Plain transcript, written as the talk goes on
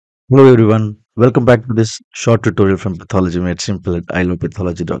Hello everyone, welcome back to this short tutorial from Pathology made simple at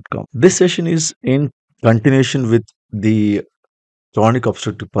ilovepathology.com. This session is in continuation with the Chronic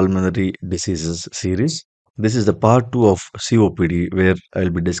Obstructive Pulmonary Diseases series. This is the part 2 of COPD where I'll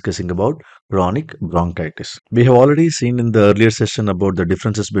be discussing about chronic bronchitis. We have already seen in the earlier session about the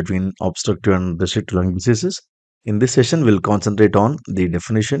differences between obstructive and restrictive lung diseases. In this session, we'll concentrate on the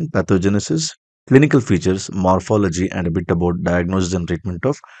definition, pathogenesis, clinical features, morphology, and a bit about diagnosis and treatment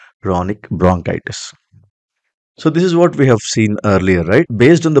of chronic bronchitis. So this is what we have seen earlier, right?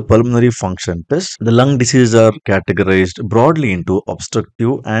 Based on the pulmonary function test, the lung diseases are categorized broadly into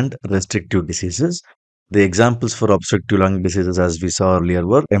obstructive and restrictive diseases. The examples for obstructive lung diseases, as we saw earlier,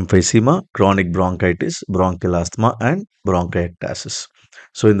 were emphysema, chronic bronchitis, bronchial asthma, and bronchiectasis.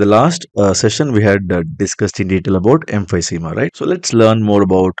 So in the last session, we had discussed in detail about emphysema, right? So let's learn more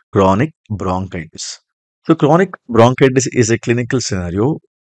about chronic bronchitis. So chronic bronchitis is a clinical scenario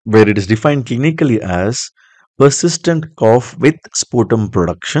where it is defined clinically as persistent cough with sputum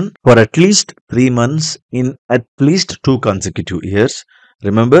production for at least 3 months in at least 2 consecutive years.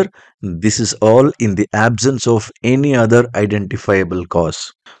 Remember, this is all in the absence of any other identifiable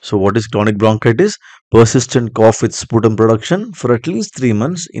cause. So, what is chronic bronchitis? Persistent cough with sputum production for at least 3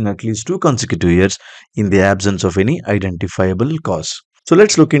 months in at least 2 consecutive years in the absence of any identifiable cause. So,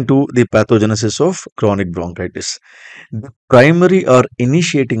 let's look into the pathogenesis of chronic bronchitis. The primary or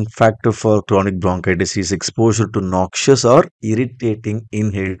initiating factor for chronic bronchitis is exposure to noxious or irritating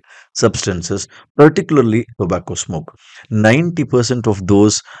inhaled substances, particularly tobacco smoke. 90% of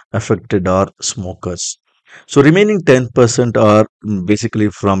those affected are smokers. So remaining 10% are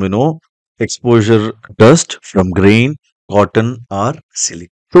basically from exposure dust from grain, cotton or silk.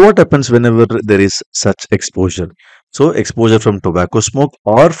 So what happens whenever there is such exposure? So exposure from tobacco smoke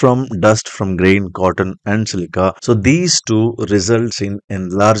or from dust from grain, cotton and silica. So these two results in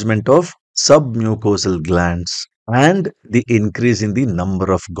enlargement of submucosal glands and the increase in the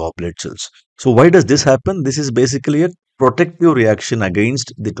number of goblet cells. So why does this happen? This is basically a protective reaction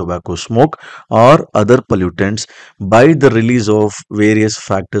against the tobacco smoke or other pollutants by the release of various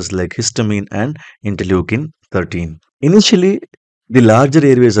factors like histamine and interleukin 13. Initially, the larger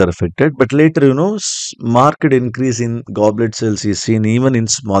areas are affected, but later, marked increase in goblet cells is seen even in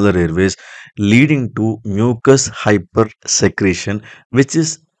smaller airways, leading to mucus hypersecretion, which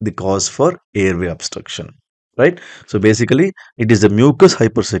is the cause for airway obstruction. Right? So basically, it is the mucus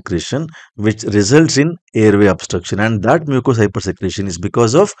hypersecretion which results in airway obstruction, and that mucus hypersecretion is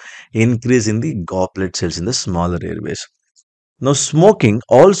because of increase in the goblet cells in the smaller airways. Now, smoking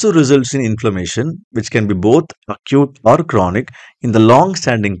also results in inflammation, which can be both acute or chronic. In the long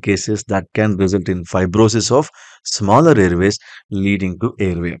standing cases, that can result in fibrosis of smaller airways, leading to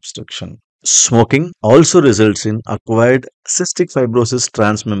airway obstruction. Smoking also results in acquired cystic fibrosis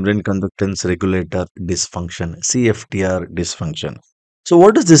transmembrane conductance regulator dysfunction, CFTR dysfunction. So,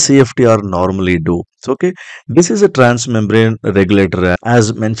 what does this CFTR normally do? So, okay, this is a transmembrane regulator,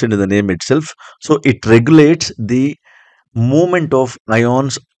 as mentioned in the name itself. So, it regulates the movement of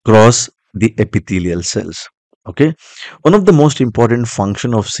ions across the epithelial cells. Okay, one of the most important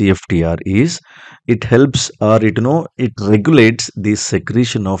function of CFTR is it helps or it regulates the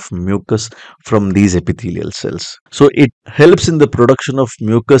secretion of mucus from these epithelial cells. So it helps in the production of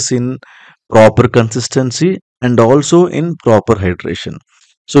mucus in proper consistency and also in proper hydration.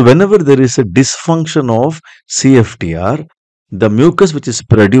 So whenever there is a dysfunction of CFTR, the mucus which is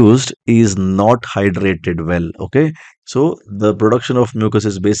produced is not hydrated well. Okay, so the production of mucus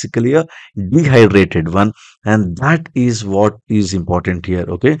is basically a dehydrated one, and that is what is important here.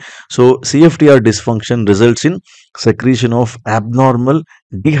 Okay, so CFTR dysfunction results in secretion of abnormal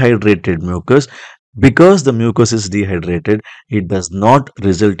dehydrated mucus. Because the mucus is dehydrated, it does not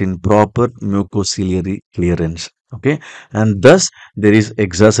result in proper mucociliary clearance. Okay, and thus there is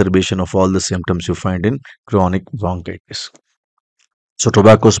exacerbation of all the symptoms you find in chronic bronchitis. So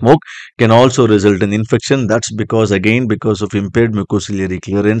tobacco smoke can also result in infection. That's because of impaired mucociliary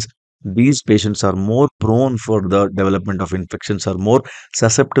clearance. These patients are more prone for the development of infections, are more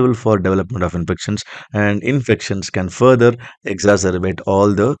susceptible for development of infections, and infections can further exacerbate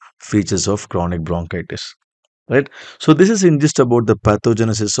all the features of chronic bronchitis. Right. So this is in just about the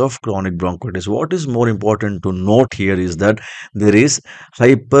pathogenesis of chronic bronchitis. What is more important to note here is that there is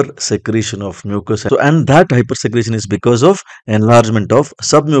hyper secretion of mucus. So and that hyper secretion is because of enlargement of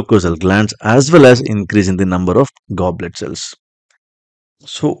submucosal glands as well as increase in the number of goblet cells.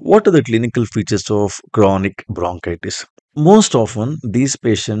 So what are the clinical features of chronic bronchitis? Most often these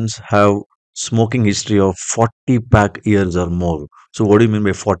patients have smoking history of 40 pack years or more. So what do you mean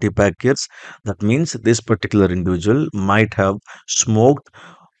by 40 pack years? That means this particular individual might have smoked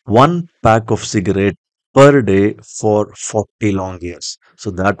one pack of cigarette per day for 40 long years.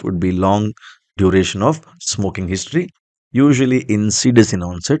 So that would be long duration of smoking history, usually insidious in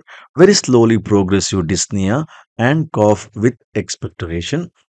onset, very slowly progressive dyspnea and cough with expectoration.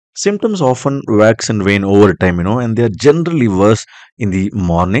 Symptoms often wax and wane over time, and they are generally worse in the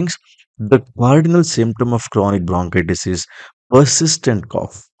mornings. The cardinal symptom of chronic bronchitis is persistent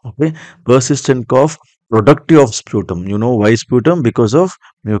cough. Okay, persistent cough, productive of sputum. You know why sputum? Because of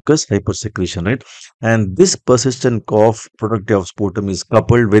mucus hypersecretion, right? And this persistent cough, productive of sputum, is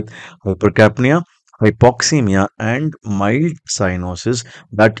coupled with hypercapnia, hypoxemia, and mild cyanosis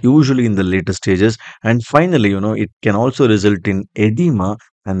that usually in the later stages. And finally, it can also result in edema,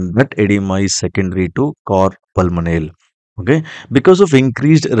 and that edema is secondary to cor pulmonale. Okay, because of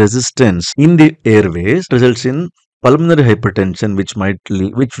increased resistance in the airways, results in pulmonary hypertension,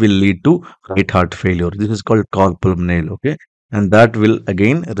 which will lead to right heart failure. This is called cor pulmonale. Okay, and that will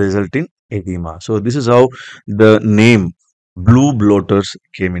again result in edema. So this is how the name blue bloaters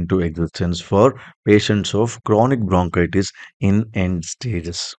came into existence for patients of chronic bronchitis in end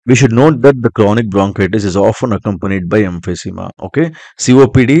stages. We should note that the chronic bronchitis is often accompanied by emphysema. Okay,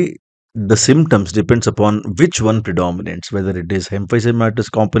 COPD, the symptoms depends upon which one predominates, whether it is emphysematous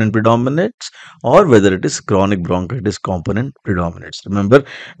component predominates or whether it is chronic bronchitis component predominates. Remember,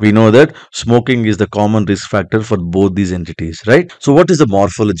 we know that smoking is the common risk factor for both these entities, right? So, what is the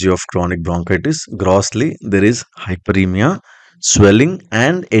morphology of chronic bronchitis? Grossly, there is hyperemia, swelling,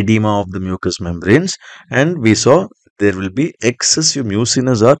 and edema of the mucous membranes, and we saw there will be excessive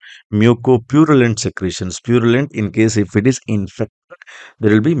mucinous or mucopurulent secretions. Purulent in case if it is infected,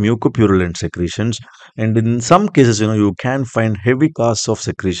 there will be mucopurulent secretions, and in some cases, you can find heavy casts of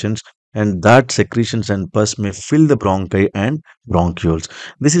secretions, and that secretions and pus may fill the bronchi and bronchioles.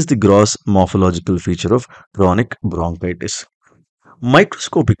 This is the gross morphological feature of chronic bronchitis.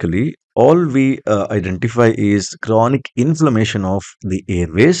 Microscopically, all we identify is chronic inflammation of the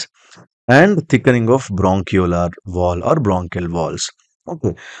airways and thickening of bronchiolar wall or bronchial walls.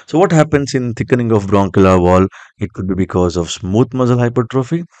 Okay, so what happens in thickening of bronchiolar wall? It could be because of smooth muscle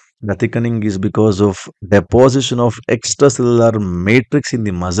hypertrophy. The thickening is because of deposition of extracellular matrix in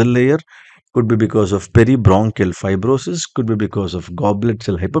the muscle layer. Could be because of peribronchial fibrosis. Could be because of goblet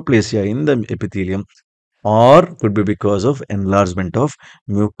cell hyperplasia in the epithelium, or could be because of enlargement of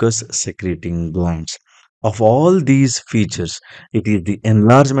mucus secreting glands. Of all these features, it is the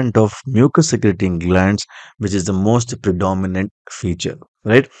enlargement of mucus secreting glands which is the most predominant feature,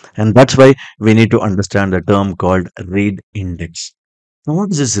 right? And that's why we need to understand a term called read index. Now,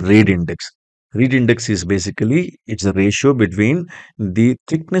 what is this read index? Read index is basically it's a ratio between the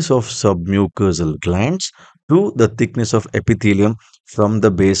thickness of submucosal glands to the thickness of epithelium from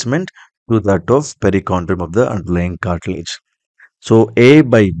the basement to that of perichondrium of the underlying cartilage. So A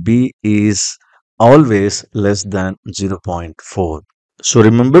by B is always less than zero point 0.4. So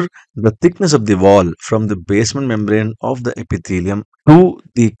remember, the thickness of the wall from the basement membrane of the epithelium to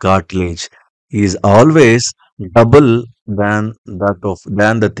the cartilage is always double than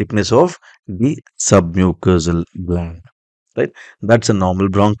the thickness of the submucosal gland, right? That's a normal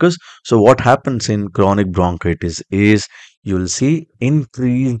bronchus. So what happens in chronic bronchitis is you'll see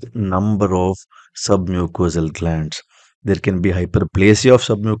increased number of submucosal glands. There can be hyperplasia of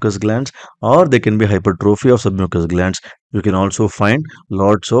submucous glands, or there can be hypertrophy of submucous glands. You can also find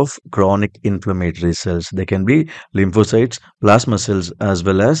lots of chronic inflammatory cells. They can be lymphocytes, plasma cells, as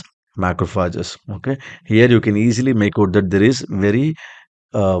well as macrophages. Okay, here you can easily make out that there is very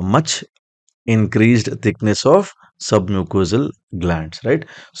much increased thickness of submucosal glands, right?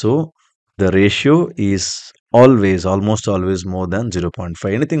 So the ratio is almost always more than zero point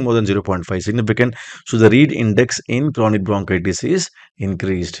 0.5. Anything more than zero point 0.5 significant. So the read index in chronic bronchitis is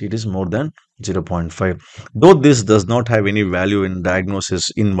increased. It is more than zero point 0.5. Though this does not have any value in diagnosis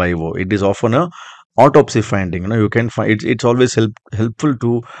in vivo, it is often a autopsy finding. You can find it's always helpful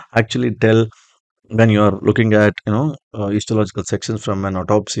to actually tell when you are looking at histological sections from an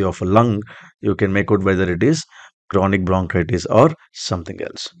autopsy of a lung. You can make out whether it is chronic bronchitis or something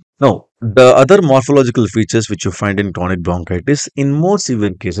else. Now, the other morphological features which you find in chronic bronchitis, in more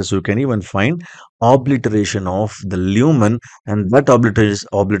severe cases, you can even find obliteration of the lumen, and that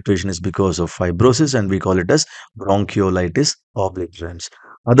obliteration is because of fibrosis, and we call it as bronchiolitis obliterans.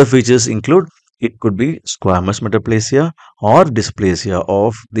 Other features include it could be squamous metaplasia or dysplasia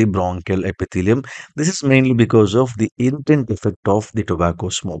of the bronchial epithelium. This is mainly because of the intent effect of the tobacco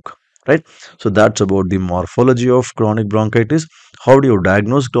smoke, right? So that's about the morphology of chronic bronchitis. How do you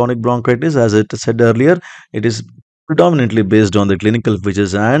diagnose chronic bronchitis? As I said earlier, it is predominantly based on the clinical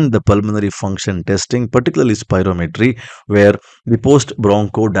features and the pulmonary function testing, particularly spirometry, where the post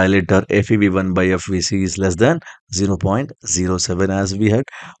bronchodilator FEV1 by FVC is less than 0.07, as we had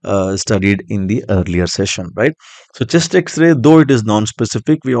studied in the earlier session, right? So, chest x ray, though it is non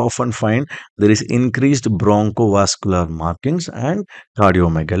specific, we often find there is increased bronchovascular markings and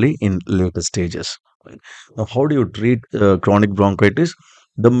cardiomegaly in later stages. Right? Now, how do you treat chronic bronchitis?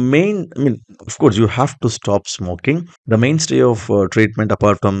 The main, I mean, of course, you have to stop smoking. The mainstay of treatment,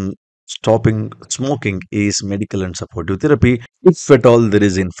 apart from stopping smoking, is medical and supportive therapy. If at all there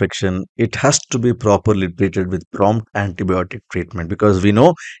is infection, it has to be properly treated with prompt antibiotic treatment, because we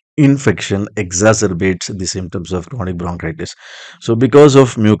know infection exacerbates the symptoms of chronic bronchitis. So, because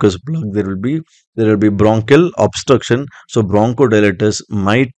of mucus plug, there will be bronchial obstruction. So, bronchodilators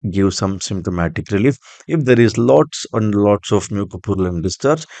might give some symptomatic relief. If there is lots and lots of mucopurulent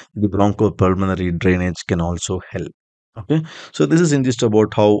discharge, the bronchopulmonary drainage can also help. Okay, so this is in just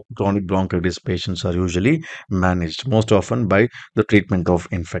about how chronic bronchitis patients are usually managed, most often by the treatment of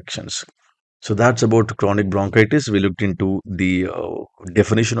infections. So that's about chronic bronchitis. We looked into the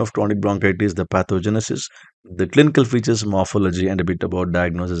definition of chronic bronchitis, the pathogenesis, the clinical features, morphology, and a bit about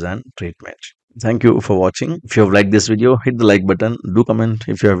diagnosis and treatment. Thank you for watching. If you have liked this video, hit the like button. Do comment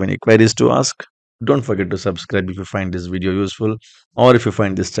if you have any queries to ask. Don't forget to subscribe if you find this video useful, or if you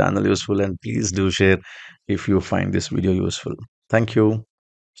find this channel useful, and please do share if you find this video useful. Thank you.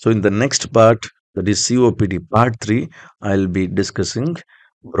 So in the next part, that is COPD part 3, I'll be discussing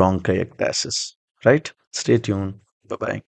bronchiectasis. Right? Stay tuned. Bye bye.